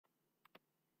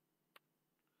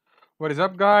What is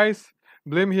up, guys?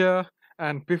 Blim here.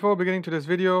 And before beginning today's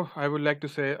video, I would like to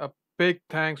say a big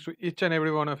thanks to each and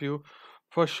every one of you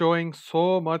for showing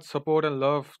so much support and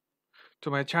love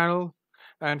to my channel.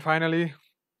 And finally,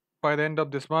 by the end of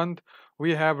this month,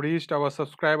 we have reached our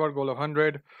subscriber goal of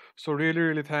 100. So,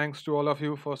 really thanks to all of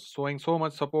you for showing so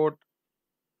much support,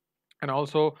 and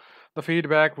also the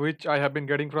feedback which I have been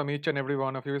getting from each and every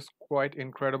one of you is quite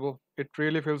incredible. It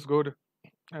really feels good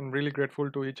and really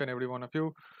grateful to each and every one of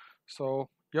you. So,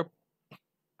 yep,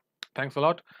 thanks a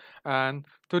lot. And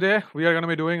today we are going to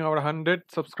be doing our 100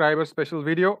 subscriber special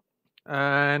video.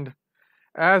 And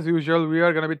as usual, we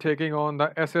are going to be taking on the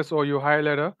SSOU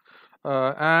highlighter.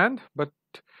 But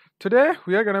today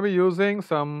we are going to be using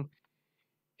some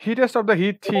heatest of the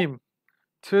heat team.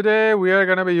 Today we are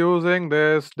going to be using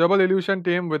this double illusion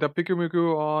team with a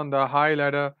Pikumuku on the high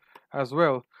ladder as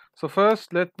well. So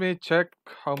first let me check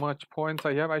how much points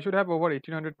I have. I should have over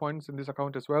 1800 points in this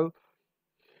account as well.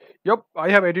 Yep, I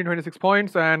have 1826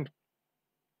 points, and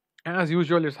as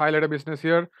usual it's high ladder business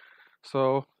here.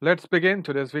 So let's begin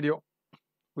today's video.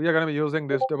 We are going to be using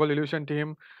this double illusion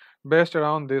team based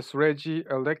around this Reggie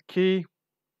Elecki.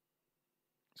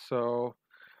 So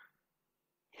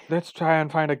let's try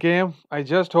and find a game. I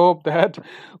just hope that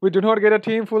we do not get a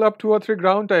team full of 2 or 3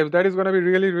 ground types. That is going to be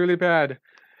really bad.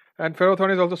 And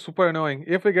Ferrothorn is also super annoying.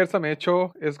 If we get some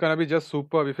HO, it's going to be just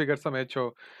superb if we get some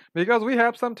HO. Because we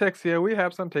have some text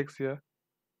here.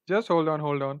 Just hold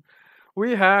on.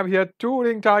 We have here 2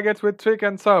 ring targets with trick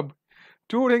and sub.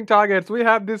 2 ring targets. We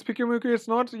have this Pikumuku. It's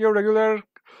not your regular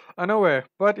unaware,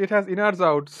 but it has innards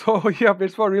out. So, yeah,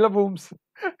 it's for real booms.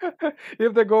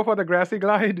 If they go for the grassy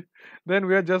glide, then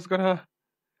we are just gonna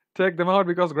take them out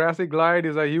because grassy glide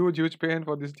is a huge pain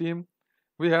for this team.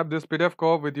 We have this Pidef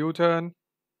Cove with U-turn.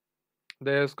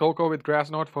 There's Coco with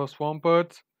grass knot for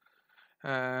Swampert.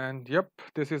 And yep,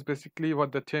 this is basically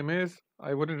what the team is.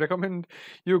 I wouldn't recommend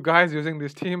you guys using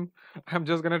this team. I'm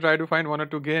just gonna try to find 1 or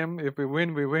 2 game. If we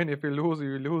win, we win. If we lose,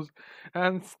 we lose.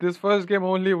 And this first game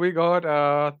only we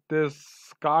got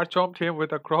this card chomp team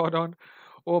with a Crawdon.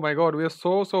 Oh my god, we are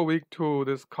so weak to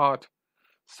this card.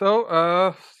 So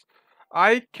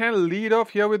I can lead off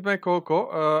here with my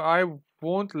Coco. I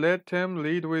won't let him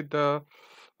lead with the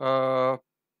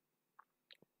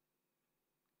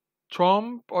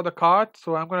Chomp or the cart.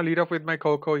 So I'm gonna lead off with my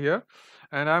Coco here.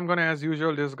 And I'm gonna, as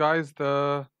usual, disguise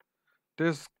the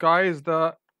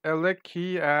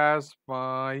Eleki as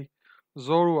my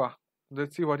Zorua.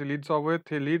 Let's see what he leads off with.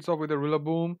 He leads off with a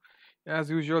Rillaboom. As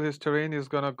usual, his terrain is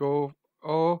gonna go.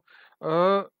 Oh,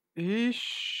 he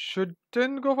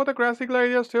shouldn't go for the grassy glide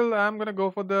here. Still, I'm gonna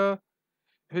go for the.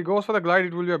 If he goes for the glide,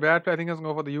 it will be a bad play. I think he's gonna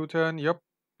go for the U-turn. Yep,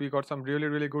 we got some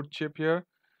really good chip here.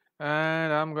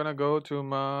 And I'm gonna go to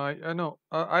my no.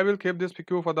 I will keep this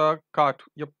PQ for the cart.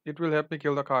 Yep, it will help me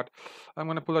kill the cart. I'm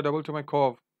gonna pull a double to my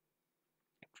Cove.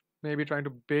 Maybe trying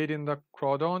to bait in the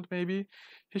Crawdon. Maybe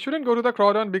he shouldn't go to the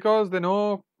Crawdon because they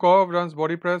know Cove runs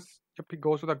body press. Yep, he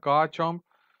goes to the Garchomp.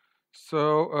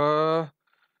 So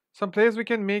some plays we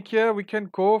can make here. We can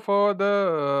go for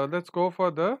the let's go for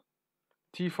the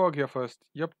T-Fog here first.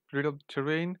 Yep, rid of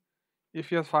terrain. If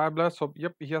he has Fire Blast, so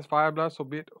yep, he has Fire Blast, so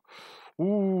be it.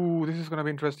 Ooh, this is gonna be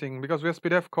interesting because we have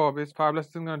Speed F Corp. His Fire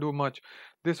Blast isn't gonna do much.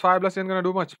 This Fire Blast isn't gonna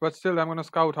do much, but still, I'm gonna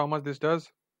scout how much this does.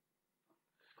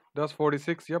 Does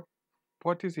 46? Yep.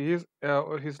 What is his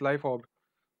Life Orb?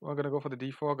 We're gonna go for the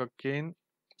Defog again.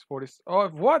 It's 40. Oh,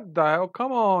 what the hell?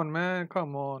 Come on, man.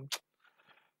 Come on.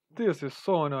 This is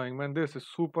so annoying, man. This is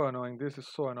super annoying. This is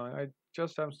so annoying. I'm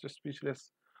just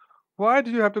speechless. Why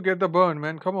did you have to get the burn,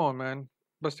 man? Come on, man.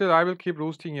 But still, I will keep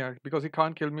roosting here because he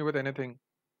can't kill me with anything.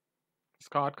 This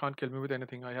card can't kill me with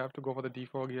anything. I have to go for the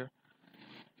defog here.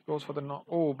 He goes for the no.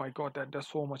 Oh my god, that does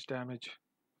so much damage.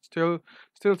 Still.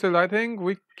 I think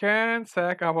we can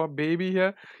sack our baby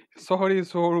here. Sorry,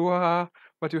 Zorua,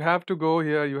 but you have to go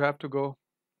here. You have to go.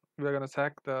 We are gonna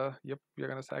sack the. Yep, we are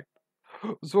gonna sack.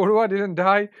 Zorua didn't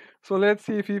die, so let's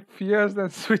see if he fears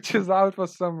and switches out for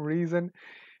some reason.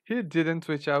 He didn't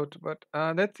switch out, but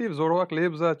let's see if Zoroark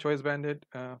lives a Choice Bandit.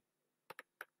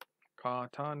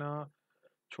 Katana,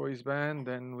 Choice Band.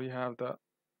 Then we have the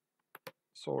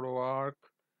Zoroark.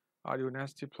 Are you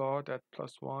nasty plot at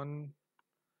 +1?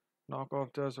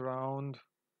 Knockoff does around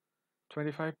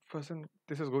 25%.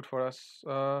 This is good for us.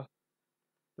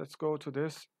 Let's go to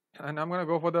this. And I'm gonna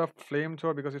go for the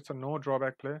flamethrower because it's a no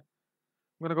drawback play. I'm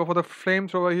gonna go for the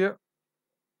flamethrower here.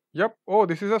 Yep. Oh,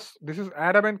 this is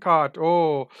adamant card.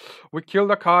 Oh, we kill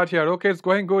the card here. Okay, it's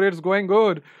going good. It's going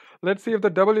good. Let's see if the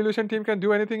double illusion team can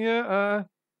do anything here.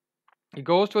 He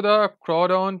goes to the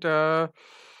Crawdon.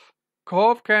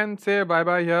 Cove can say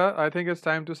bye-bye here. I think it's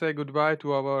time to say goodbye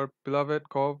to our beloved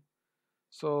Cove.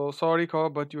 So sorry,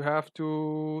 Cobb, but you have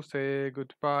to say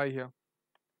goodbye here.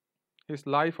 His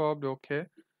life orb, okay.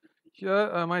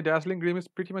 Here, my dazzling gleam is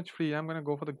pretty much free. I'm gonna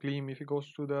go for the gleam. If he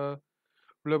goes to the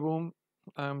boom,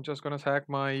 I'm just gonna sack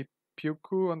my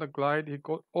Puku on the glide. He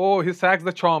goes. Oh, he sacks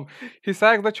the chomp. He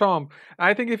sacks the chomp.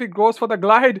 I think if he goes for the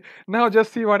glide, now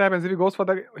just see what happens. If he goes for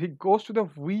the, he goes to the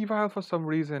Weavile for some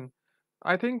reason.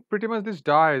 I think pretty much this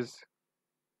dies.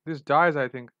 This dies. I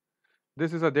think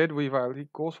this is a dead Weavile. He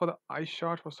goes for the ice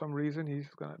shot for some reason. He's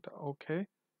gonna. Okay.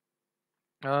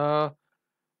 Uh,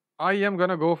 I am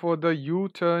gonna go for the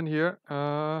U-turn here.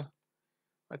 I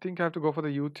think I have to go for the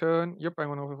U-turn. Yep, I'm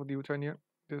gonna go for the U-turn here.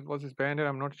 This was his bandit.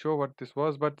 I'm not sure what this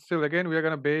was, but still, again, we are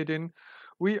gonna bait in.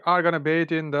 We are gonna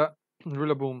bait in the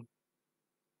Rillaboom.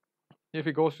 If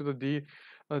he goes to the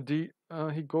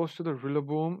he goes to the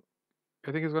Rillaboom.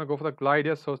 I think he's gonna go for the glide.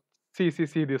 Yes. So see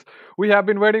this. We have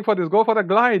been waiting for this. Go for the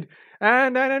glide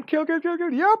and kill.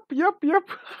 Yep.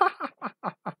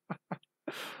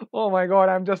 Oh my God,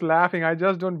 I'm just laughing. I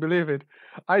just don't believe it.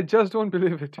 I just don't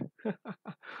believe it.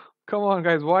 Come on,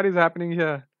 guys, what is happening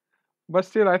here? But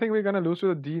still, I think we're gonna lose to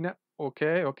the D now.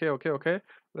 Okay.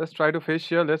 Let's try to fish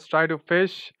here. Let's try to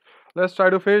fish. Let's try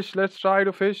to fish. Let's try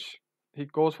to fish. He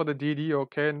goes for the DD.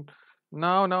 Okay.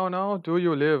 Now. Do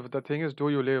you live? The thing is, do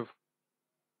you live?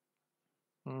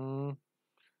 Hmm.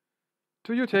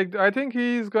 Do you take? I think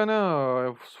he's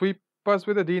gonna sweep us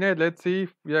with a D-net. Let's see.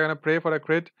 We are gonna pray for a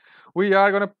crit. We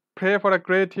are gonna pray for a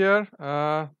crit here.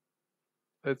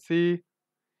 Let's see.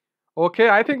 Okay,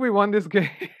 I think we won this game.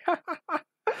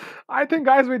 I think,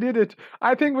 guys, we did it.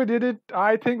 I think we did it.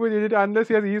 I think we did it. Unless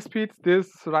he has E-speeds,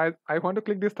 this right. I want to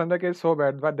click this Thunder Cage so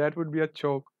bad, but that would be a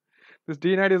choke. This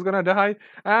D-Knight is gonna die.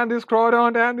 And this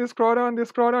Crawdon.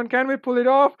 Can we pull it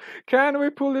off? Can we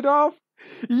pull it off?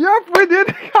 Yep, we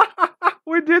did.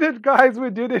 We did it, guys. We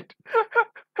did it.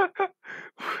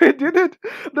 We did it.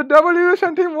 The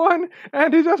Evolution team won,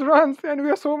 and he just runs, and we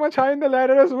are so much high in the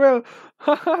ladder as well.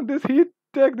 This heat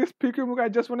tech, this Pikumuk, I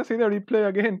just want to see the replay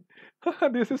again.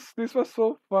 This was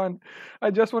so fun.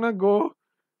 I just want to go.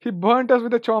 He burnt us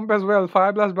with a chomp as well.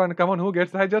 Fire blast burn. Come on, who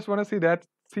gets? I just want to see that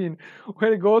scene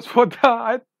where he goes for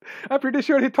the. I'm pretty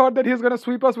sure he thought that he's gonna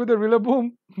sweep us with a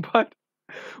Rillaboom, but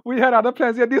we had other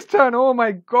plans. Yeah, this turn. Oh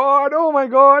my God. Oh my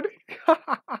God.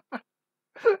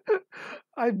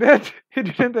 I bet he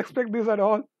didn't expect this at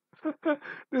all.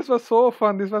 This was so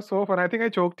fun. This was so fun. I think I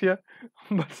choked here,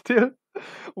 but still,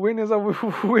 win is a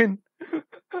win.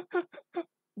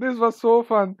 This was so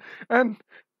fun. And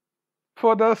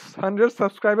for the 100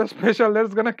 subscriber special,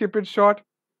 let's gonna keep it short.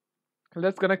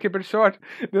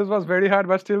 This was very hard,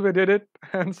 but still we did it.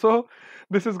 And so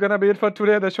this is gonna be it for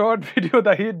today. The short video,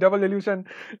 the heat double illusion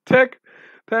tech.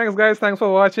 Thanks, guys. Thanks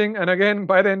for watching. And again,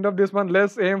 by the end of this month,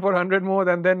 let's aim for 100 more.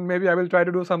 And then maybe I will try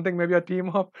to do something. Maybe a team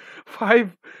of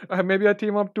 5, maybe a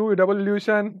team of 2 double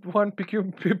illusion, 1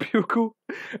 Puku,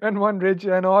 and 1 Reg,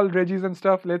 and all Reggies and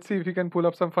stuff. Let's see if we can pull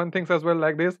up some fun things as well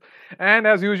like this. And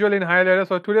as usual in high ladder.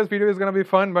 So today's video is gonna be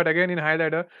fun, but again in high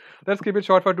ladder. Let's keep it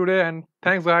short for today. And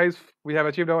thanks, guys. We have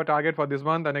achieved our target for this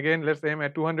month. And again, let's aim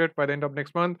at 200 by the end of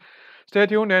next month. Stay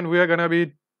tuned, and we are gonna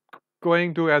be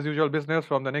going to as usual business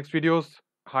from the next videos.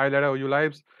 High ladder you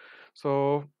lives.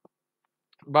 So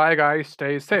bye, guys.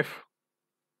 Stay safe.